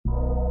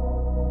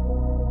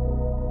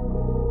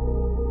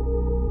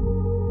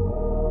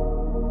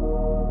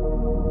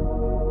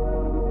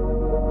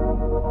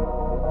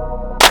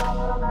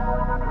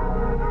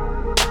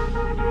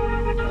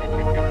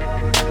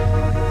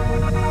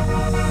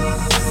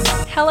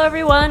Hello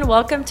everyone,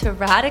 welcome to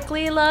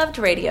Radically Loved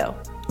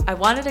Radio. I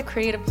wanted to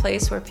create a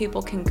place where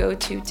people can go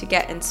to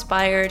get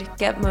inspired,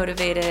 get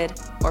motivated,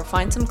 or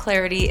find some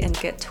clarity and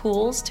get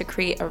tools to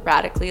create a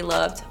radically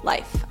loved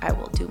life. I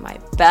will do my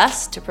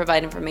best to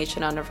provide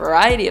information on a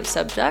variety of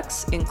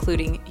subjects,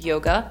 including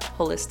yoga,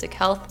 holistic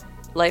health,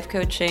 life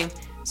coaching,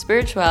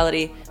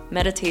 spirituality,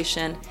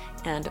 meditation,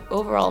 and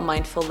overall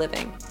mindful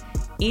living.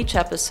 Each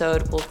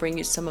episode will bring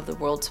you some of the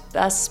world's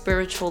best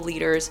spiritual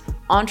leaders,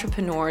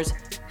 entrepreneurs,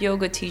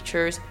 yoga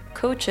teachers,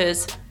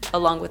 coaches,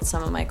 along with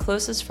some of my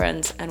closest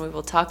friends, and we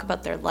will talk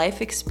about their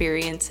life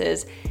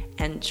experiences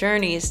and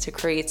journeys to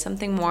create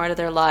something more out of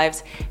their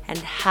lives and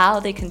how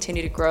they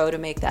continue to grow to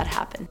make that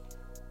happen.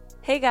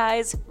 Hey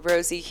guys,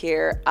 Rosie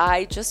here.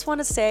 I just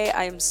want to say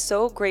I am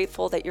so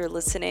grateful that you're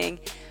listening.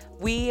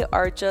 We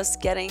are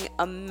just getting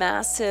a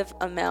massive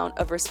amount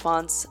of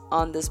response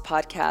on this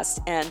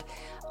podcast, and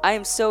I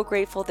am so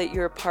grateful that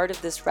you're a part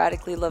of this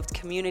radically loved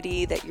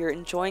community, that you're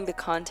enjoying the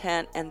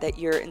content and that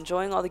you're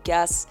enjoying all the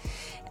guests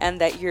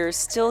and that you're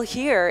still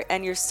here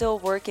and you're still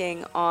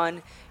working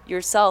on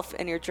yourself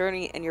and your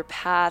journey and your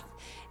path.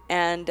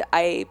 And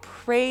I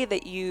pray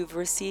that you've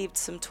received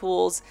some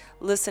tools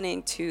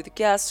listening to the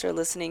guests or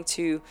listening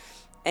to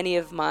any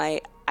of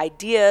my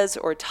ideas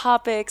or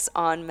topics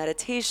on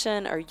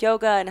meditation or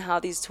yoga and how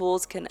these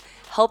tools can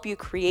help you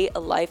create a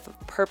life of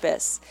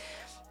purpose.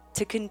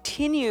 To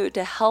continue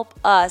to help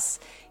us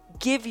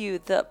give you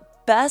the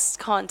best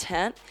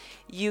content,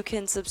 you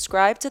can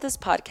subscribe to this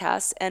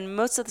podcast, and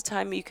most of the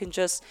time you can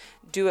just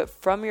do it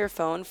from your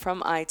phone,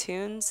 from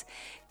iTunes.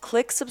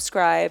 Click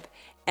subscribe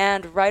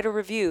and write a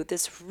review.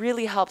 This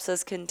really helps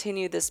us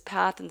continue this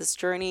path and this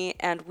journey,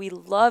 and we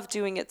love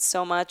doing it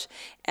so much.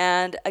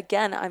 And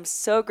again, I'm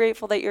so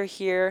grateful that you're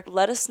here.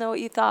 Let us know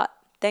what you thought.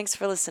 Thanks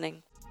for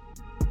listening.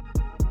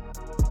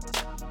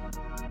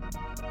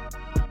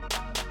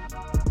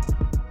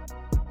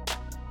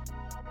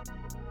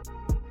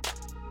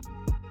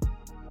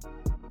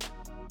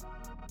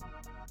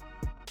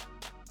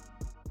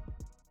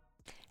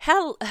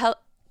 Hello?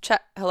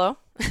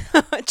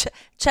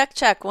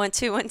 check. 1,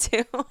 2, 1,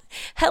 2.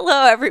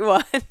 Hello,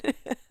 everyone.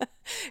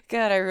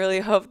 God, I really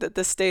hope that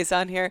this stays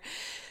on here.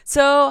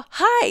 So,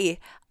 hi.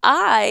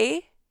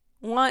 I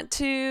want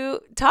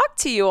to talk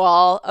to you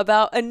all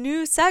about a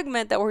new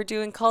segment that we're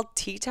doing called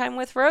Tea Time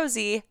with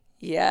Rosie.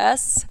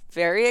 Yes,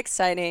 very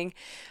exciting.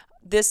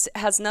 This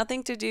has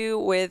nothing to do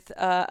with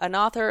an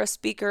author, a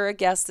speaker, a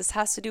guest. This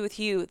has to do with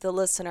you, the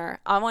listener.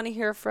 I want to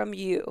hear from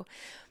you.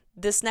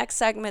 This next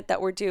segment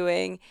that we're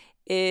doing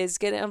is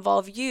going to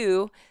involve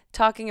you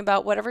talking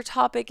about whatever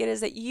topic it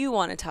is that you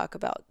want to talk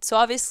about. So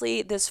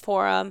obviously this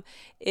forum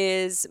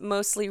is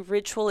mostly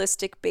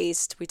ritualistic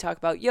based. We talk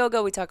about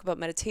yoga, we talk about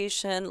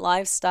meditation,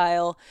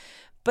 lifestyle,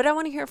 but I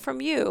want to hear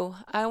from you.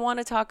 I want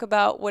to talk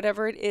about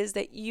whatever it is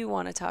that you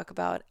want to talk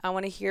about. I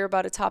want to hear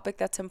about a topic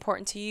that's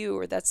important to you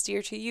or that's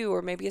dear to you,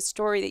 or maybe a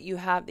story that you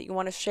have that you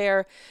want to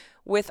share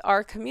with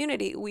our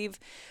community. We've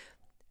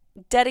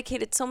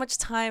dedicated so much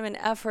time and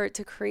effort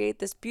to create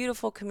this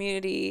beautiful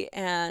community,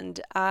 and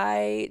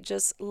I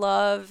just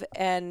love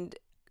and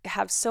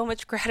have so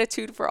much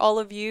gratitude for all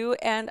of you,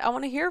 and I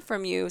want to hear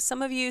from you.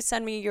 Some of you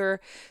send me your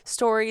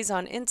stories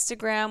on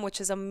Instagram, which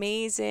is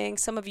amazing.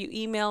 Some of you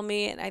email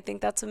me, and I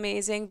think that's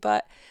amazing,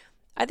 but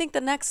I think the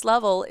next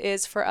level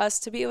is for us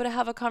to be able to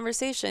have a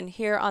conversation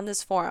here on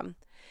this forum.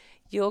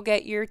 You'll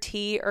get your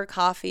tea or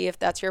coffee if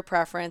that's your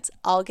preference.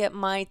 I'll get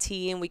my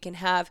tea, and we can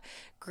have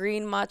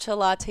green matcha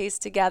lattes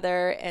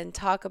together and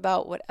talk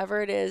about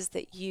whatever it is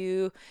that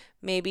you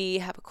maybe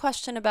have a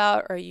question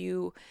about or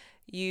you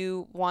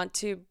want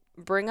to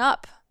bring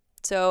up.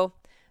 So,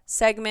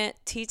 segment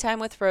Tea Time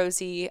with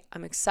Rosie.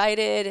 I'm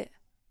excited.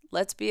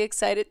 Let's be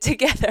excited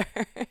together.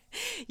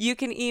 You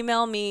can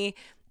email me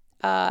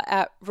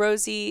at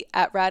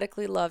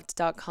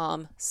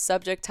rosie@radicallyloved.com.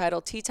 Subject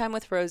title Tea Time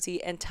with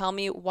Rosie, and tell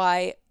me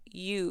why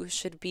you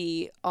should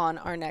be on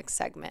our next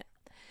segment.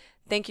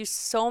 Thank you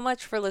so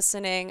much for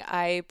listening.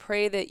 I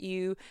pray that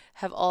you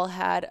have all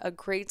had a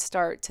great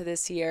start to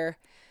this year.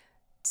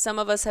 Some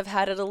of us have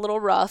had it a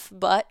little rough,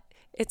 but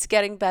it's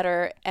getting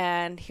better.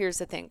 And here's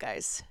the thing,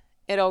 guys.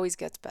 It always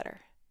gets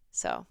better.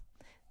 So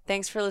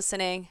thanks for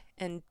listening.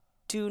 And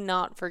do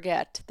not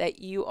forget that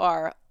you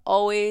are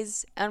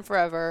always and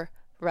forever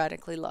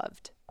radically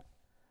loved.